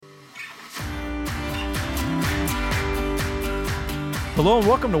Hello and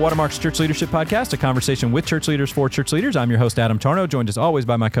welcome to Watermark's Church Leadership Podcast, a conversation with church leaders for church leaders. I'm your host, Adam Tarnow, joined as always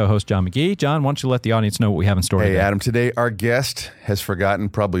by my co-host, John McGee. John, why don't you let the audience know what we have in store today? Hey, Adam, today our guest has forgotten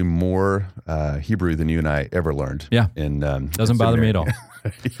probably more Hebrew than you and I ever learned. Yeah, doesn't bother me at all.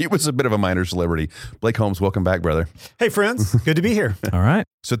 He was a bit of a minor celebrity. Blake Holmes, welcome back, brother. Hey, friends. Good to be here. All right.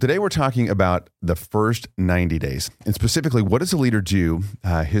 So today we're talking about the first 90 days, and specifically, what does a leader do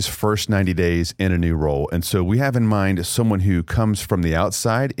his first 90 days in a new role? And so we have in mind someone who comes from the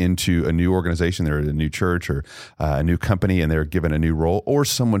outside into a new organization, they're at a new church or a new company, and they're given a new role, or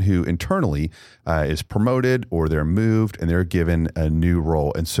someone who internally is promoted or they're moved and they're given a new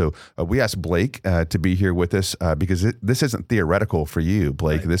role. And so we asked Blake to be here with us because this isn't theoretical for you,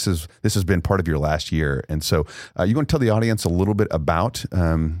 Blake. Right. This has been part of your last year. And so you want to tell the audience a little bit about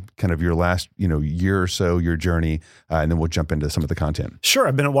kind of your last year or so, your journey, and then we'll jump into some of the content. Sure.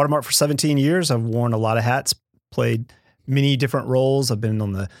 I've been at Watermark for 17 years. I've worn a lot of hats, played many different roles. I've been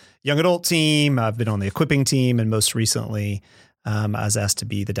on the young adult team. I've been on the equipping team. And most recently, I was asked to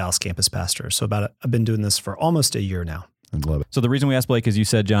be the Dallas campus pastor. So I've been doing this for almost a year now. I love it. So the reason we asked Blake, as you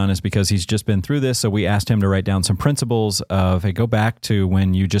said, John, is because he's just been through this. So we asked him to write down some principles of, hey, go back to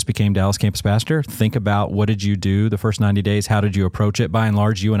when you just became Dallas campus pastor. Think about what did you do the first 90 days? How did you approach it? By and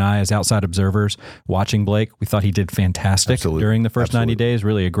large, you and I, as outside observers watching Blake, we thought he did fantastic during the first 90 days,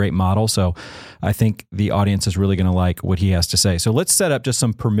 really a great model. So I think the audience is really going to like what he has to say. So let's set up just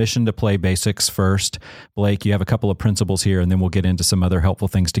some permission to play basics first. Blake, you have a couple of principles here, and then we'll get into some other helpful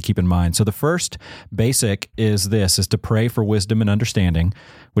things to keep in mind. So the first basic is to pray for wisdom and understanding,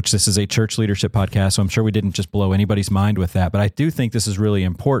 which this is a church leadership podcast, so I'm sure we didn't just blow anybody's mind with that, but I do think this is really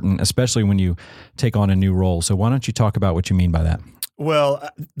important, especially when you take on a new role. So why don't you talk about what you mean by that? Well,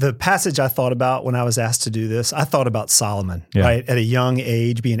 the passage I thought about when I was asked to do this, I thought about Solomon, right? At a young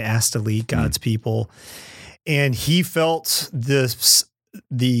age, being asked to lead God's people. And he felt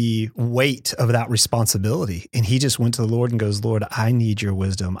the weight of that responsibility. And he just went to the Lord and goes, Lord, I need your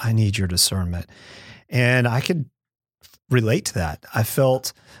wisdom. I need your discernment. And I could relate to that. I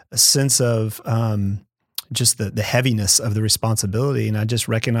felt a sense of just the heaviness of the responsibility. And I just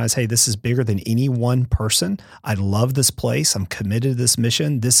recognized, hey, this is bigger than any one person. I love this place. I'm committed to this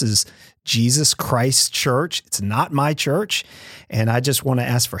mission. This is Jesus Christ's church. It's not my church. And I just want to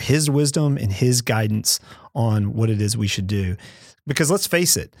ask for his wisdom and his guidance on what it is we should do. Because let's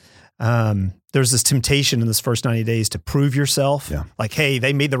face it, there's this temptation in this first 90 days to prove yourself. Yeah. Like, hey,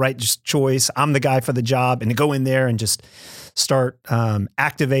 they made the right choice. I'm the guy for the job. And to go in there and just start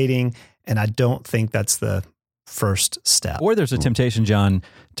activating. And I don't think that's the first step. Or there's a temptation, John,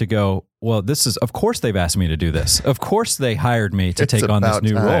 to go, well, of course they've asked me to do this. Of course they hired me to take on this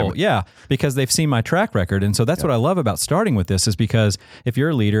new role. Yeah, because they've seen my track record. And so that's what I love about starting with this is because if you're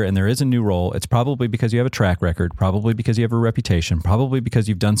a leader and there is a new role, it's probably because you have a track record, probably because you have a reputation, probably because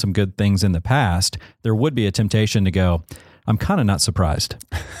you've done some good things in the past. There would be a temptation to go, I'm kind of not surprised,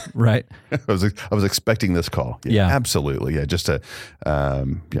 right? I was expecting this call. Yeah, absolutely. Yeah, just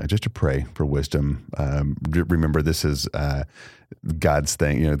to pray for wisdom. Remember, this is God's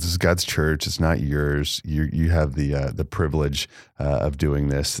thing. This is God's church. It's not yours. You have the privilege of doing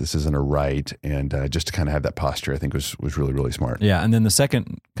this. This isn't a right, and just to kind of have that posture, I think was really, really smart. Yeah, and then the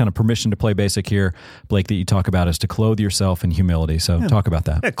second kind of permission to play basic here, Blake, that you talk about is to clothe yourself in humility. So talk about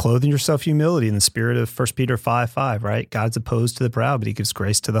that. Yeah, clothing yourself humility in the spirit of 1 Peter 5:5, right? God's opposed to the proud, but he gives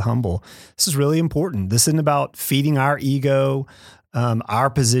grace to the humble. This is really important. This isn't about feeding our ego, our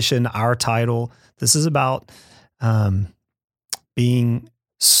position, our title. This is about being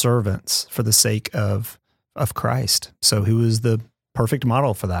servants for the sake of Christ. So who is the perfect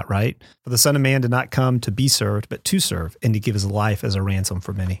model for that, right? For the Son of Man did not come to be served, but to serve and to give his life as a ransom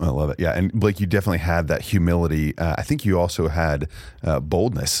for many. I love it. Yeah. And Blake, you definitely had that humility. I think you also had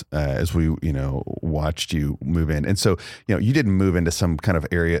boldness as we, watched you move in. And so, you didn't move into some kind of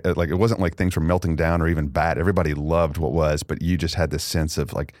area, like it wasn't like things were melting down or even bad. Everybody loved what was, but you just had this sense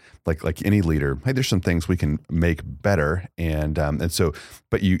of like any leader, hey, there's some things we can make better. And so,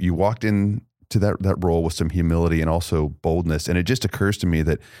 but you walked in to that role with some humility and also boldness. And it just occurs to me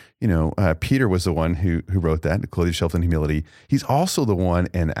that, Peter was the one who wrote that, clothe yourself in humility. He's also the one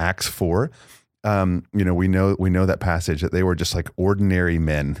in Acts 4. We know that passage that they were just like ordinary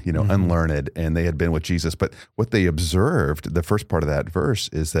men, unlearned, and they had been with Jesus. But what they observed, the first part of that verse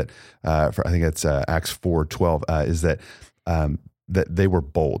is that, I think it's Acts 4:12, is that they were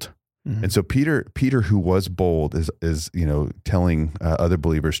bold. Mm-hmm. And so Peter, who was bold, is telling other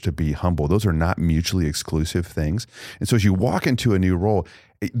believers to be humble. Those are not mutually exclusive things. And so as you walk into a new role,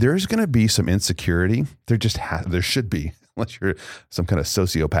 there's going to be some insecurity. There should be, unless you're some kind of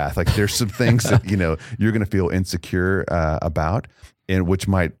sociopath. Like there's some things that you're going to feel insecure about. and which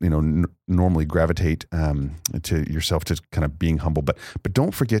might, normally gravitate to yourself to kind of being humble. But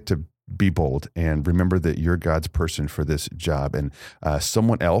don't forget to be bold and remember that you're God's person for this job. And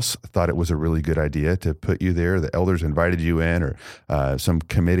someone else thought it was a really good idea to put you there. The elders invited you in, or some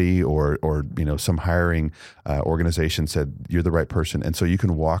committee or some hiring organization said you're the right person. And so you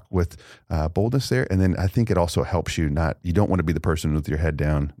can walk with boldness there. And then I think it also helps you you don't want to be the person with your head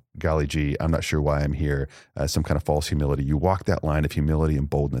down, golly gee, I'm not sure why I'm here, some kind of false humility. You walk that line of humility and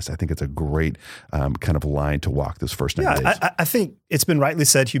boldness. I think it's a great kind of line to walk this first 90 days. I think it's been rightly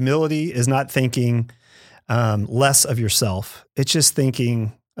said, humility is not thinking less of yourself. It's just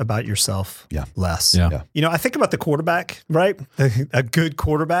thinking about yourself less. Yeah. I think about the quarterback, right? A good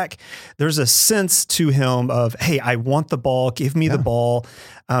quarterback. There's a sense to him of, hey, I want the ball, give me the ball.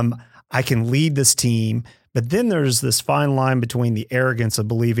 I can lead this team. But then there's this fine line between the arrogance of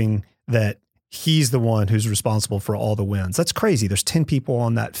believing that he's the one who's responsible for all the wins. That's crazy. There's 10 people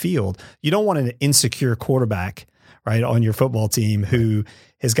on that field. You don't want an insecure quarterback, right, on your football team who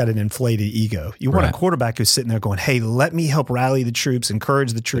has got an inflated ego. You want a quarterback who's sitting there going, hey, let me help rally the troops,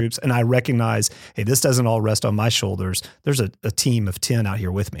 encourage the troops. And I recognize, hey, this doesn't all rest on my shoulders. There's a team of 10 out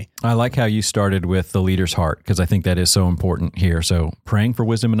here with me. I like how you started with the leader's heart, because I think that is so important here. So praying for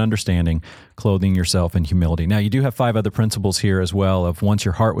wisdom and understanding, clothing yourself in humility. Now, you do have 5 other principles here as well of once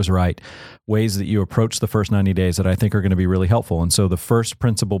your heart was right, ways that you approach the first 90 days that I think are going to be really helpful. And so the first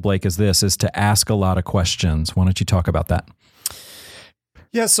principle, Blake, is to ask a lot of questions. Why don't you talk about that?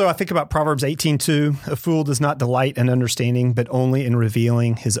 Yeah, so I think about Proverbs 18:2. A fool does not delight in understanding, but only in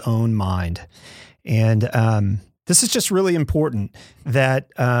revealing his own mind. And this is just really important that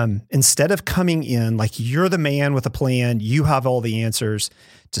instead of coming in like you're the man with a plan, you have all the answers,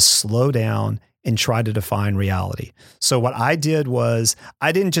 to slow down and try to define reality. So what I did was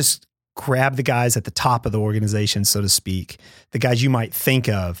I didn't just grab the guys at the top of the organization, so to speak, the guys you might think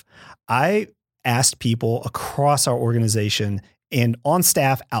of. I asked people across our organization and on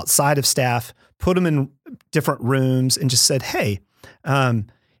staff, outside of staff, put them in different rooms and just said, hey,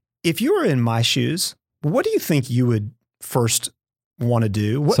 if you were in my shoes, what do you think you would first want to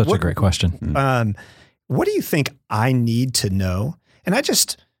do? Such a great question. What do you think I need to know? And I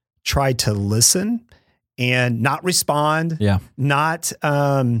just tried to listen and not respond, not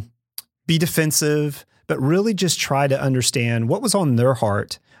be defensive, but really just try to understand what was on their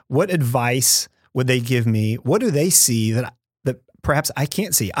heart. What advice would they give me? What do they see that perhaps I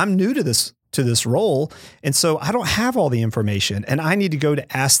can't see? I'm new to this role, and so I don't have all the information, and I need to go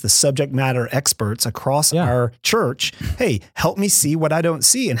to ask the subject matter experts across our church, hey, help me see what I don't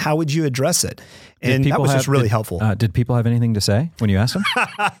see, and how would you address it? And that was just really helpful. Did people have anything to say when you asked them?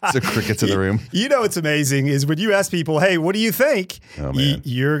 The crickets in the room. What's amazing is when you ask people, hey, what do you think? Oh, man.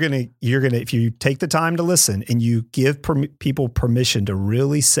 You're gonna, if you take the time to listen and you give people permission to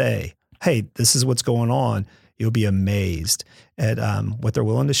really say, hey, this is what's going on, you'll be amazed at what they're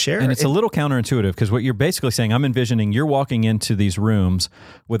willing to share. And it's a little counterintuitive, because what you're basically saying, I'm envisioning you're walking into these rooms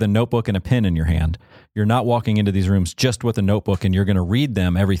with a notebook and a pen in your hand. You're not walking into these rooms just with a notebook and you're going to read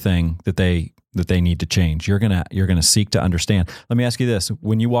them everything that they need to change. You're going to seek to understand. Let me ask you this.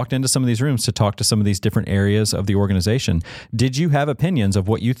 When you walked into some of these rooms to talk to some of these different areas of the organization, did you have opinions of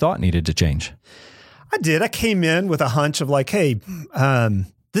what you thought needed to change? I did. I came in with a hunch of like, hey,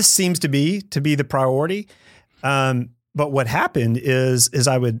 this seems to be the priority. But what happened is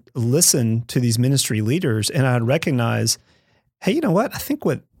I would listen to these ministry leaders and I'd recognize, hey, you know what? I think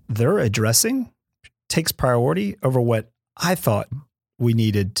what they're addressing takes priority over what I thought we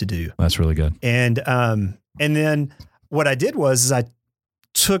needed to do. That's really good. And then what I did was I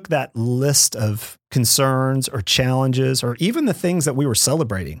took that list of concerns or challenges or even the things that we were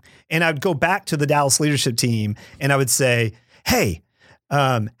celebrating, and I'd go back to the Dallas leadership team and I would say, hey,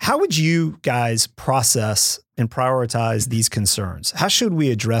 how would you guys process and prioritize these concerns? How should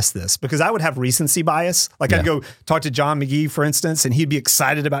we address this? Because I would have recency bias. Like I'd go talk to John McGee, for instance, and he'd be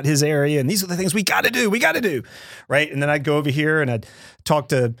excited about his area. And these are the things we got to do. Right. And then I'd go over here and I'd talk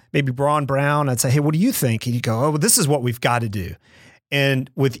to maybe Braun Brown. I'd say, hey, what do you think? And he'd go, oh, well, this is what we've got to do. And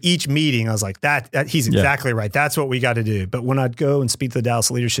with each meeting, I was like, that he's exactly right. That's what we got to do. But when I'd go and speak to the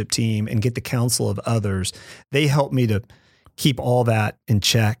Dallas leadership team and get the counsel of others, they helped me to keep all that in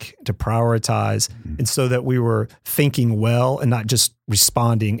check, to prioritize, and so that we were thinking well and not just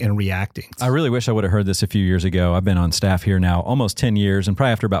responding and reacting. I really wish I would have heard this a few years ago. I've been on staff here now almost 10 years, and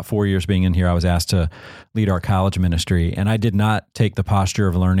probably after about 4 years being in here, I was asked to lead our college ministry, and I did not take the posture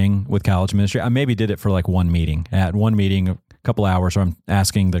of learning with college ministry. I maybe did it for like one meeting. At one meeting, a couple hours, where I'm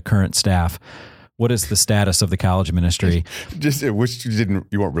asking the current staff, what is the status of the college ministry? Just which you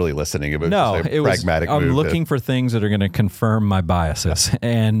weren't really listening. It was No, just a it was, pragmatic I'm move looking for things that are going to confirm my biases.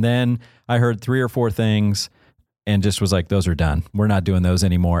 And then I heard 3 or 4 things and just was like, those are done. We're not doing those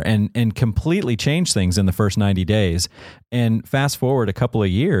anymore. And completely changed things in the first 90 days. And fast forward a couple of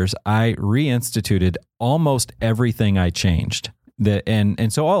years, I reinstituted almost everything I changed.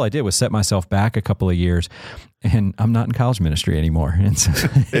 And so all I did was set myself back a couple of years, and I'm not in college ministry anymore. And, so,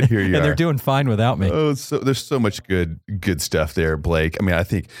 and here you are. They're doing fine without me. Oh, so there's so much good stuff there, Blake. I mean, I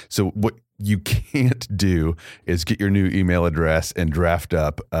think so. What you can't do is get your new email address and draft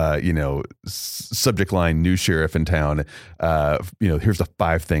up, subject line, new sheriff in town. Here's the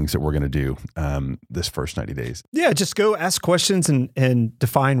 5 things that we're going to do this first 90 days. Yeah, just go ask questions and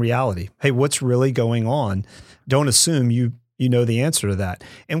define reality. Hey, what's really going on? Don't assume you know the answer to that.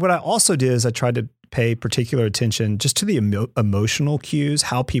 And what I also did is I tried to pay particular attention just to the emotional cues,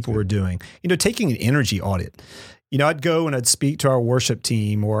 how people were doing. Taking an energy audit. I'd go and I'd speak to our worship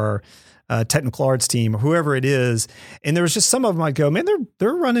team or technical arts team or whoever it is, and there was just some of them I'd go, man,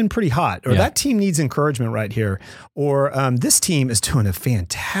 they're running pretty hot, or that team needs encouragement right here, or this team is doing a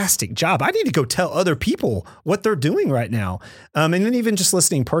fantastic job. I need to go tell other people what they're doing right now, and then even just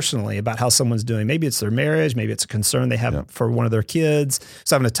listening personally about how someone's doing. Maybe it's their marriage, maybe it's a concern they have for one of their kids,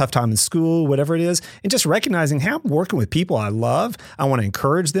 who's having a tough time in school, whatever it is, and just recognizing how I'm working with people I love. I want to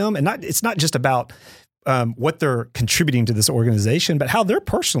encourage them, and it's not just about what they're contributing to this organization, but how they're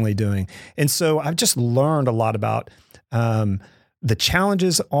personally doing. And so I've just learned a lot about the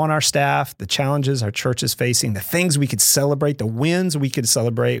challenges on our staff, the challenges our church is facing, the things we could celebrate, the wins we could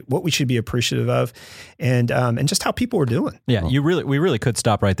celebrate, what we should be appreciative of, and just how people are doing. Yeah, we really could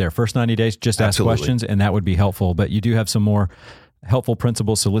stop right there. First 90 days, just ask questions, and that would be helpful. But you do have some more helpful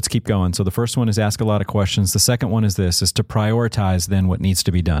principles, so let's keep going. So the first one is ask a lot of questions. The second one is to prioritize then what needs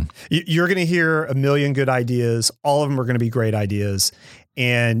to be done. You're going to hear a million good ideas. All of them are going to be great ideas.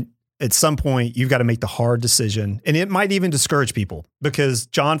 And at some point, you've got to make the hard decision. And it might even discourage people because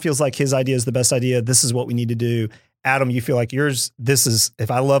John feels like his idea is the best idea. This is what we need to do. Adam, you feel like yours,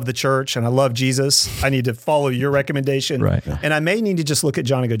 if I love the church and I love Jesus, I need to follow your recommendation. Right. And I may need to just look at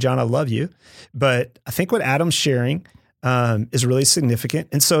John and go, John, I love you. But I think what Adam's sharing is really significant.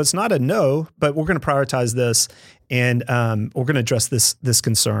 And so it's not a no, but we're going to prioritize this and we're going to address this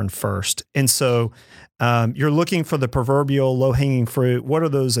concern first. And so you're looking for the proverbial low-hanging fruit. What are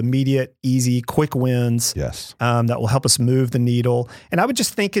those immediate, easy, quick wins that will help us move the needle? And I would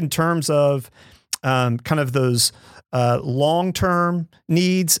just think in terms of kind of those long-term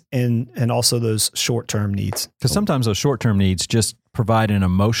needs and also those short-term needs. Because sometimes those short-term needs just provide an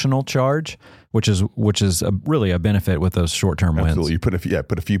emotional charge, which is really a benefit with those short-term wins. Absolutely. You put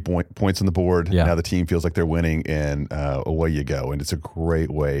a few points on the board. Yeah. Now the team feels like they're winning, and away you go. And it's a great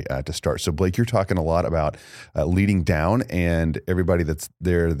way to start. So Blake, you're talking a lot about leading down, and everybody that's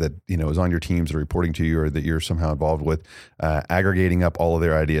there that is on your teams or reporting to you or that you're somehow involved with, aggregating up all of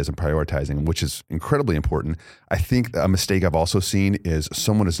their ideas and prioritizing, which is incredibly important. I think a mistake I've also seen is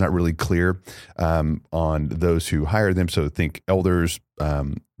someone is not really clear on those who hire them. So think elders,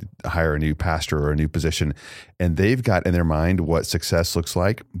 hire a new pastor or a new position, and they've got in their mind what success looks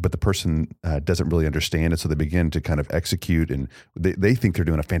like, but the person doesn't really understand it. So they begin to kind of execute, and they think they're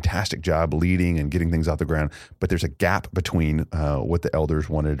doing a fantastic job leading and getting things off the ground, but there's a gap between what the elders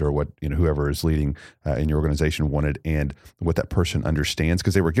wanted or what whoever is leading in your organization wanted and what that person understands,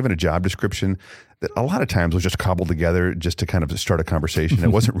 because they were given a job description that a lot of times was just cobbled together just to kind of start a conversation.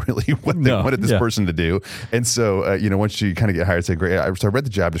 It wasn't really what they wanted this person to do. And so, once you kind of get hired, say, great. So I read the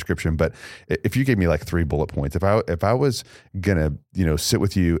job description, but if you gave me like 3 bullet points, if I was going to, sit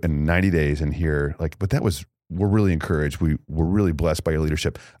with you in 90 days and hear like, but we're really encouraged. We're really blessed by your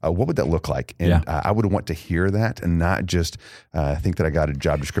leadership. What would that look like? And I would want to hear that and not just think that I got a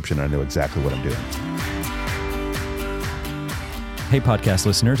job description and I know exactly what I'm doing. Hey, podcast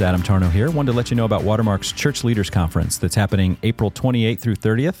listeners, Adam Tarnow here. Wanted to let you know about Watermark's Church Leaders Conference that's happening April 28th through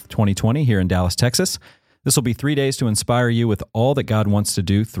 30th, 2020 here in Dallas, Texas. This will be 3 days to inspire you with all that God wants to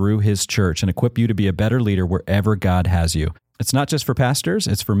do through His church and equip you to be a better leader wherever God has you. It's not just for pastors,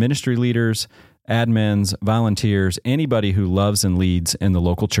 it's for ministry leaders, admins, volunteers, anybody who loves and leads in the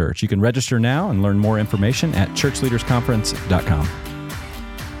local church. You can register now and learn more information at churchleadersconference.com.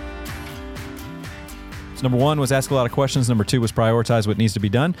 Number 1 was ask a lot of questions. Number 2 was prioritize what needs to be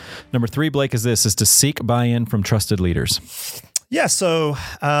done. Number 3, Blake, is to seek buy-in from trusted leaders. Yeah, so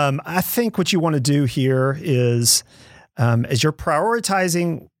I think what you want to do here is, as you're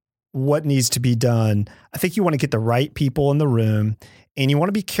prioritizing what needs to be done, I think you want to get the right people in the room And you want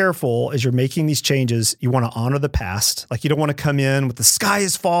to be careful as you're making these changes. You want to honor the past. Like, you don't want to come in with the sky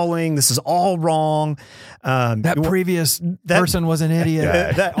is falling. This is all wrong. That previous person was an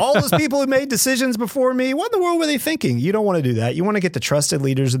idiot. All those people who made decisions before me, what in the world were they thinking? You don't want to do that. You want to get the trusted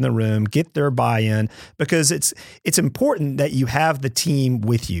leaders in the room, get their buy-in, because it's important that you have the team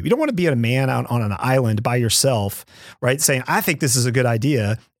with you. You don't want to be a man out on an island by yourself, right? Saying, I think this is a good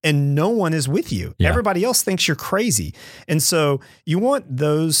idea, and no one is with you. Yeah. Everybody else thinks you're crazy. And so you want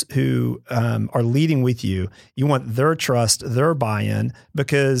those who are leading with you, you want their trust, their buy-in,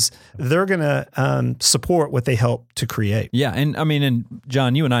 because they're going to support what they help to create. Yeah. And I mean, and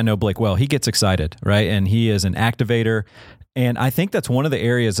John, you and I know Blake well. He gets excited, right? And he is an activator. And I think that's one of the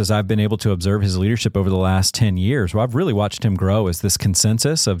areas, as I've been able to observe his leadership over the last 10 years, where I've really watched him grow, is this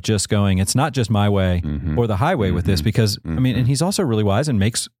consensus of just going, it's not just my way or the highway with this, because, I mean, and he's also really wise and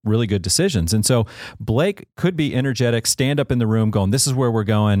makes really good decisions. And so Blake could be energetic, stand up in the room going, this is where we're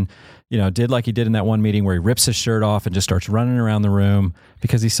going, did like he did in that one meeting where he rips his shirt off and just starts running around the room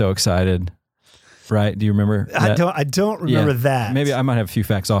because he's so excited. Right? Do you remember that? I don't remember that. Maybe I might have a few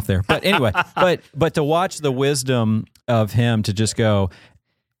facts off there. But anyway, but to watch the wisdom of him to just go,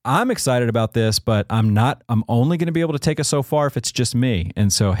 I'm excited about this, but I'm only going to be able to take us so far if it's just me.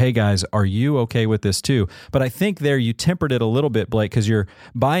 And so, hey guys, are you okay with this too? But I think there you tempered it a little bit, Blake, because your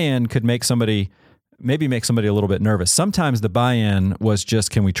buy-in could make somebody a little bit nervous. Sometimes the buy-in was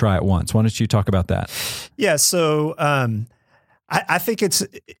just, can we try it once? Why don't you talk about that? Yeah. So I think it's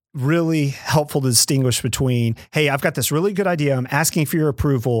really helpful to distinguish between, hey, I've got this really good idea, I'm asking for your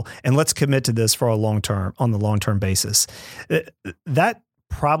approval, and let's commit to this for on the long-term basis. That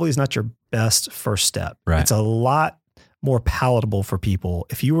probably is not your best first step. Right. It's a lot more palatable for people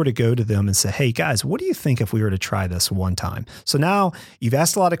if you were to go to them and say, hey guys, what do you think if we were to try this one time? So now you've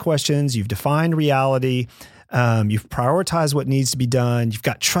asked a lot of questions, you've defined reality, you've prioritized what needs to be done. You've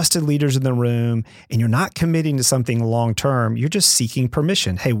got trusted leaders in the room, and you're not committing to something long-term. You're just seeking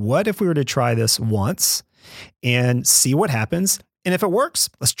permission. Hey, what if we were to try this once and see what happens? And if it works,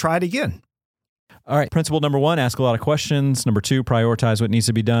 let's try it again. All right. Principle number 1, ask a lot of questions. Number 2, prioritize what needs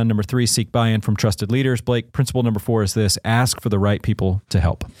to be done. Number 3, seek buy-in from trusted leaders. Blake, principle number 4 is this: ask for the right people to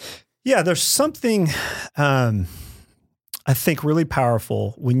help. Yeah, there's something I think really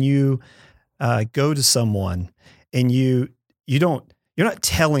powerful when you go to someone and you're not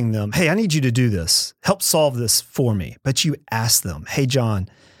telling them, hey, I need you to do this, help solve this for me. But you ask them, hey, John,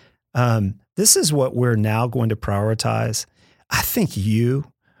 this is what we're now going to prioritize. I think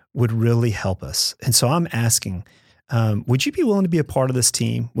you would really help us. And so I'm asking, would you be willing to be a part of this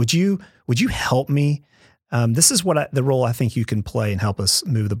team? Would you help me? This is the role I think you can play and help us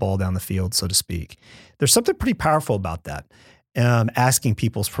move the ball down the field, so to speak. There's something pretty powerful about that. Asking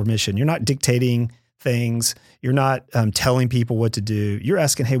people's permission. You're not dictating things. You're not telling people what to do. You're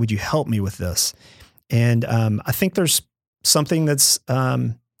asking, hey, would you help me with this? And I think there's something that's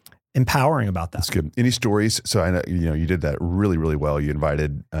empowering about that. That's good. Any stories? So I know, you did that really, really well. You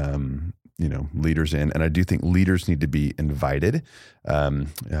invited, leaders in, and I do think leaders need to be invited.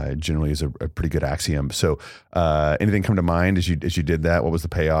 Generally is a pretty good axiom. So anything come to mind as you did that? What was the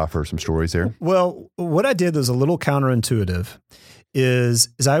payoff, or some stories there? Well, what I did was a little counterintuitive. Is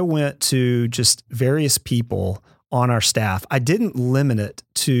I went to just various people on our staff. I didn't limit it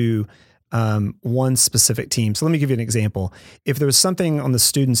to one specific team. So let me give you an example. If there was something on the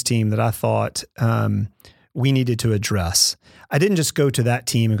students team that I thought we needed to address, I didn't just go to that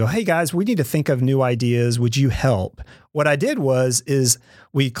team and go, hey guys, we need to think of new ideas. Would you help? What I did is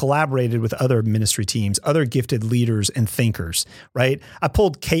we collaborated with other ministry teams, other gifted leaders and thinkers, right? I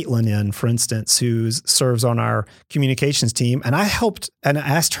pulled Caitlin in, for instance, who serves on our communications team, and I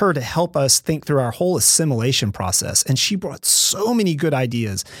asked her to help us think through our whole assimilation process. And she brought so many good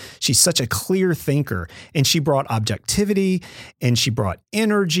ideas. She's such a clear thinker, and she brought objectivity, and she brought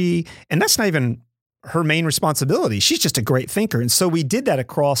energy, and that's not even her main responsibility. She's just a great thinker. And so we did that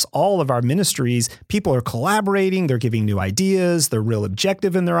across all of our ministries. People are collaborating. They're giving new ideas. They're real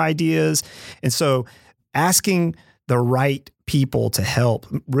objective in their ideas. And so asking the right people to help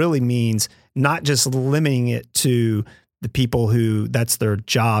really means not just limiting it to the people who that's their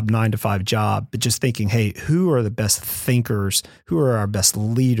job, 9-to-5 job, but just thinking, hey, who are the best thinkers? Who are our best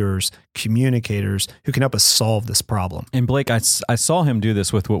leaders, communicators who can help us solve this problem? And Blake, I saw him do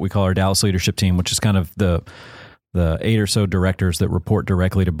this with what we call our Dallas leadership team, which is kind of the 8 or so directors that report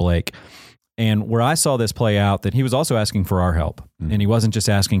directly to Blake. And where I saw this play out, that he was also asking for our help. And he wasn't just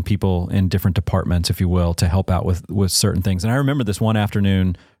asking people in different departments, if you will, to help out with certain things. And I remember this one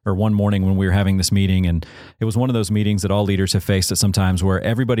afternoon or one morning when we were having this meeting, and it was one of those meetings that all leaders have faced at sometimes where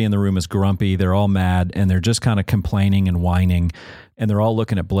everybody in the room is grumpy, they're all mad, and they're just kind of complaining and whining. And they're all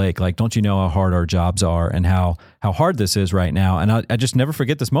looking at Blake like, don't you know how hard our jobs are and how hard this is right now? And I just never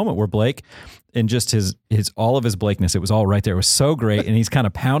forget this moment where Blake, and just his all of his Blakeness, it was all right there. It was so great. And he's kind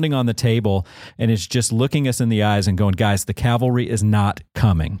of pounding on the table and is just looking us in the eyes and going, guys, the cavalry is not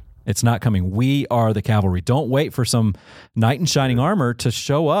coming. It's not coming. We are the cavalry. Don't wait for some knight in shining armor to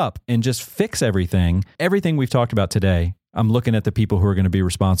show up and just fix everything. Everything we've talked about today, I'm looking at the people who are going to be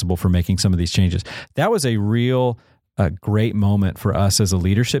responsible for making some of these changes. That was a great moment for us as a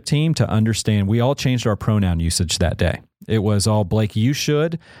leadership team to understand. We all changed our pronoun usage that day. It was all, Blake, you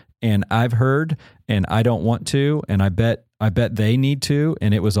should, and I've heard, and I don't want to, and I bet they need to.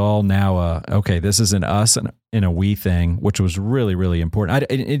 And it was all now, okay, this is an us and in a we thing, which was really, really important.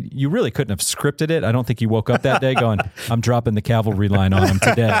 You really couldn't have scripted it. I don't think you woke up that day going, I'm dropping the cavalry line on him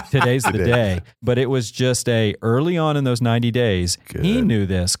today. Today's the day. But it was just early on in those 90 days, he knew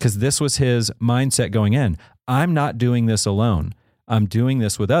this because this was his mindset going in. I'm not doing this alone. I'm doing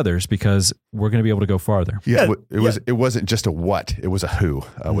this with others because we're going to be able to go farther. Yeah, it wasn't just a what, it was a who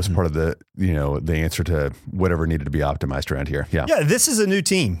was part of the answer to whatever needed to be optimized around here. Yeah. Yeah, this is a new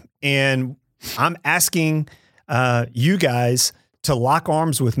team, and I'm asking you guys to lock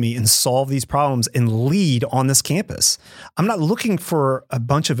arms with me and solve these problems and lead on this campus. I'm not looking for a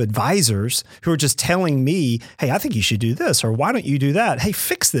bunch of advisors who are just telling me, hey, I think you should do this, or why don't you do that? Hey,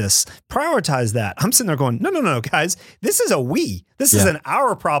 fix this, prioritize that. I'm sitting there going, no, guys, this is a we. This is an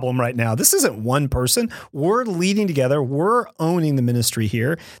our problem right now. This isn't one person. We're leading together. We're owning the ministry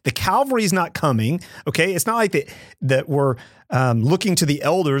here. The cavalry's not coming, okay? It's not like that we're looking to the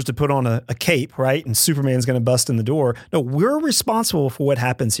elders to put on a cape, right? And Superman's going to bust in the door. No, we're responsible for what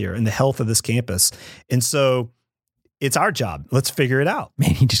happens here and the health of this campus. And so it's our job. Let's figure it out.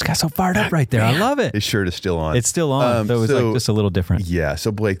 Man, he just got so fired up right there. I love it. His shirt is still on. It's still on. So it was like just a little different. Yeah.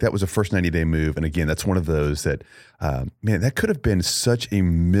 So Blake, that was a first 90-day move. And again, that's one of those that, that could have been such a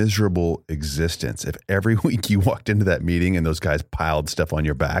miserable existence if every week you walked into that meeting and those guys piled stuff on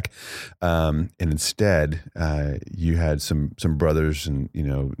your back. And instead, you had some brothers and,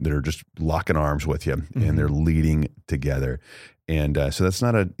 that are just locking arms with you and they're leading together. And so that's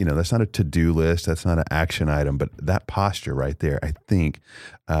not a to-do list. That's not an action item, but that posture right there, I think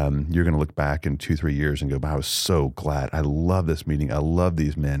you're going to look back in 2-3 years and go, I was so glad. I love this meeting. I love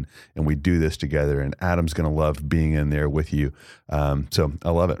these men, and we do this together. And Adam's going to love being in there with you. So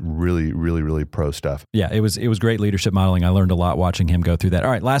I love it. Really, really, really pro stuff. Yeah, it was great leadership modeling. I learned a lot watching him go through that.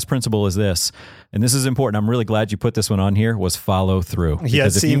 All right, last principle is this, and this is important. I'm really glad you put this one on here, was follow through.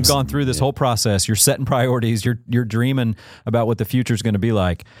 Because if you've gone through this whole process, you're setting priorities, you're dreaming about what the future is going to be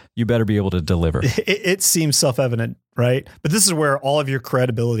like, you better be able to deliver. It seems self-evident, right? But this is where all of your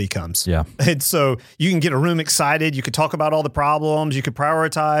credibility comes. Yeah. And so you can get a room excited. You could talk about all the problems. You could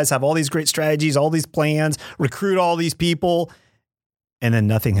prioritize, have all these great strategies, all these plans, recruit all these people, and then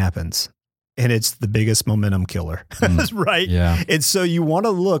nothing happens. And it's the biggest momentum killer, right? Yeah. And so you want to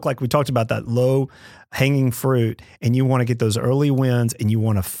look, like we talked about, that low hanging fruit, and you want to get those early wins and you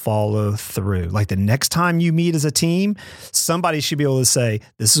want to follow through. Like the next time you meet as a team, somebody should be able to say,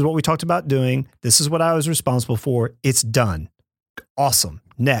 this is what we talked about doing. This is what I was responsible for. It's done. Awesome.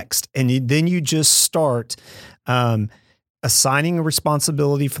 Next. And then you just start assigning a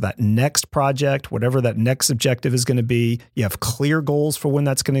responsibility for that next project, whatever that next objective is going to be. You have clear goals for when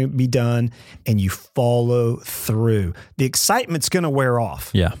that's going to be done, and you follow through. The excitement's going to wear off.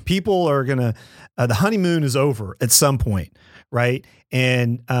 Yeah. People are going to, the honeymoon is over at some point, right?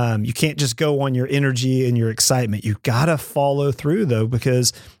 And you can't just go on your energy and your excitement. You've got to follow through, though,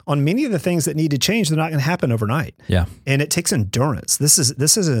 because on many of the things that need to change, they're not going to happen overnight. Yeah. And it takes endurance. This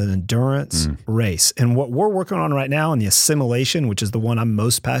is an endurance race. And what we're working on right now in the assimilation, which is the one I'm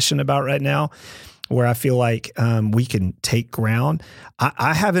most passionate about right now, where I feel like we can take ground.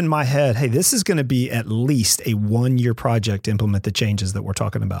 I have in my head, hey, this is going to be at least a 1-year project to implement the changes that we're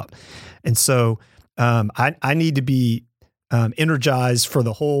talking about. And so I need to be energized for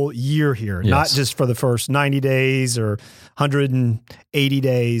the whole year here, not just for the first 90 days or 180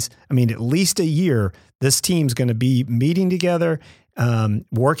 days. I mean, at least a year, this team's going to be meeting together,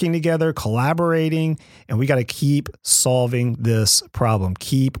 working together, collaborating, and we got to keep solving this problem,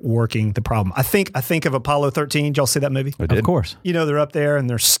 keep working the problem. I think of Apollo 13. Did y'all see that movie? Of course. They're up there and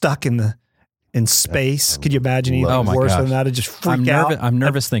they're stuck in in space. Could you imagine anything worse than that? To just freak out. I'm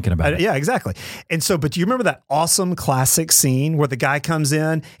nervous thinking about it. Yeah, exactly. And so, but do you remember that awesome classic scene where the guy comes in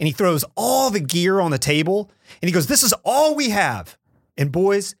and he throws all the gear on the table and he goes, "This is all we have. And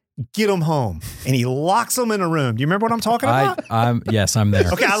boys, get them home." And he locks them in a room. Do you remember what I'm talking about? Yes, I'm there.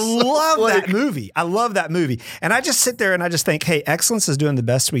 Okay, I love that movie. I love that movie. And I just sit there and I just think, hey, excellence is doing the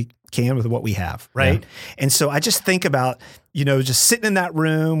best we can with what we have, right? Yeah. And so I just think about, just sitting in that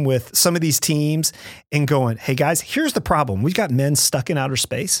room with some of these teams and going, hey guys, here's the problem. We've got men stuck in outer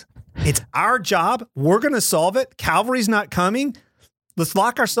space. It's our job. We're going to solve it. Cavalry's not coming. Let's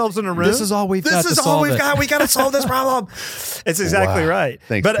lock ourselves in a room. This is all we've got to solve it. This is all we've got. We got to solve this problem. It's exactly right.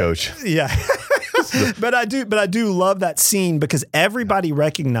 Thanks, Coach. Yeah. But I do love that scene because everybody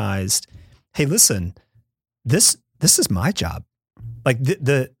recognized, hey, listen, this is my job. Like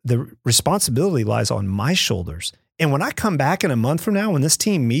the responsibility lies on my shoulders. And when I come back in a month from now, when this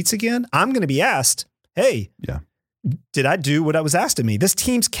team meets again, I'm going to be asked, hey, did I do what I was asked of me? This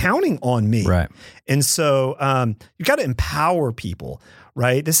team's counting on me. Right. And so you got to empower people,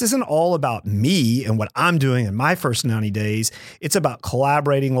 right? This isn't all about me and what I'm doing in my first 90 days. It's about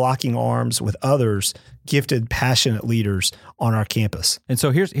collaborating, locking arms with others, gifted, passionate leaders on our campus. And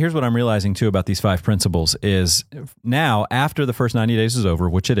so here's what I'm realizing too about these 5 principles is now after the first 90 days is over,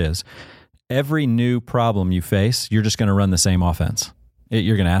 which it is, every new problem you face, you're just going to run the same offense.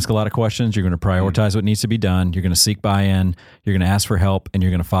 You're going to ask a lot of questions. You're going to prioritize what needs to be done. You're going to seek buy-in. You're going to ask for help, and you're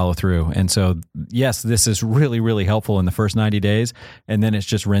going to follow through. And so, yes, this is really, really helpful in the first 90 days, and then it's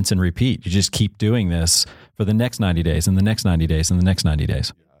just rinse and repeat. You just keep doing this for the next 90 days and the next 90 days and the next 90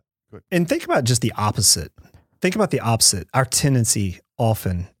 days. And think about just the opposite. Think about the opposite. Our tendency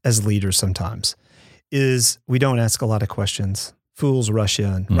often as leaders sometimes is we don't ask a lot of questions. Fools rush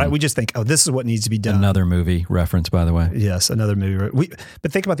in, right? We just think, oh, this is what needs to be done. Another movie reference, by the way. Yes, another movie.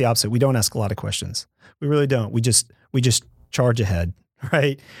 But think about the opposite. We don't ask a lot of questions. We really don't. We just charge ahead,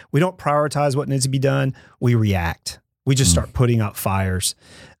 right? We don't prioritize what needs to be done. We react. We just start putting out fires.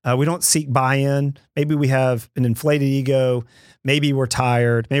 We don't seek buy-in. Maybe we have an inflated ego. Maybe we're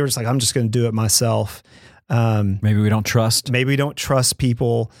tired. Maybe we're just like, I'm just going to do it myself. Maybe we don't trust. Maybe we don't trust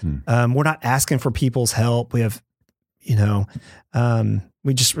people. We're not asking for people's help. We have,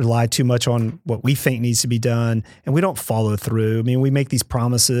 we just rely too much on what we think needs to be done, and we don't follow through. I mean, we make these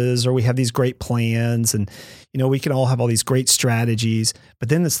promises or we have these great plans, and, we can all have all these great strategies, but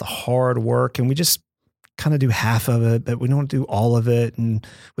then it's the hard work, and we just kind of do half of it, but we don't do all of it, and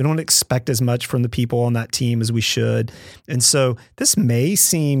we don't expect as much from the people on that team as we should. And so this may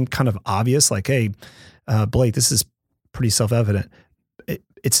seem kind of obvious, like, hey, Blake, this is pretty self-evident.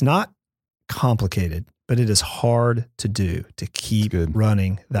 It's not complicated, but it is hard to do, to keep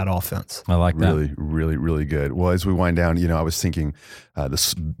running that offense. I like that. Really, really, really good. Well, as we wind down, I was thinking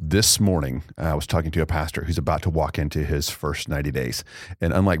this morning, I was talking to a pastor who's about to walk into his first 90 days.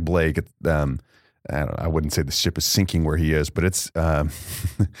 And unlike Blake, I wouldn't say the ship is sinking where he is, but it's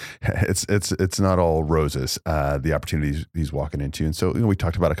not all roses, the opportunities he's walking into. And so we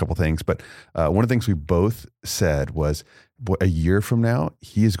talked about a couple things, but one of the things we both said was, a year from now,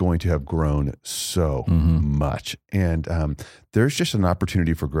 he is going to have grown so much. And there's just an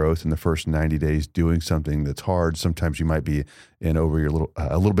opportunity for growth in the first 90 days, doing something that's hard. Sometimes you might be in over your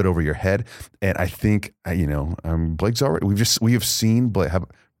a little bit over your head. And I think, Blake's already, we have seen Blake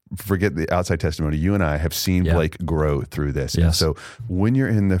forget the outside testimony. You and I have seen Blake grow through this. Yes. And so when you're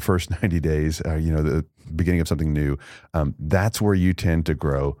in the first 90 days, the beginning of something new, that's where you tend to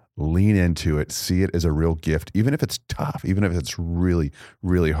grow. Lean into it, see it as a real gift, even if it's tough, even if it's really,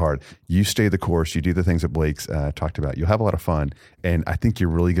 really hard. You stay the course, you do the things that Blake's talked about. You'll have a lot of fun. And I think you're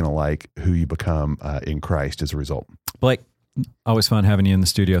really going to like who you become in Christ as a result. Blake, always fun having you in the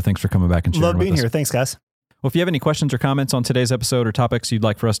studio. Thanks for coming back and sharing with us. Love being here. Thanks, guys. Well, if you have any questions or comments on today's episode or topics you'd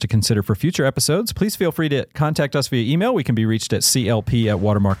like for us to consider for future episodes, please feel free to contact us via email. We can be reached at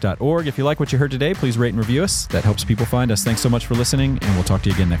clp@watermark.org. If you like what you heard today, please rate and review us. That helps people find us. Thanks so much for listening, and we'll talk to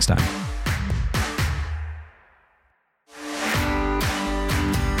you again next time.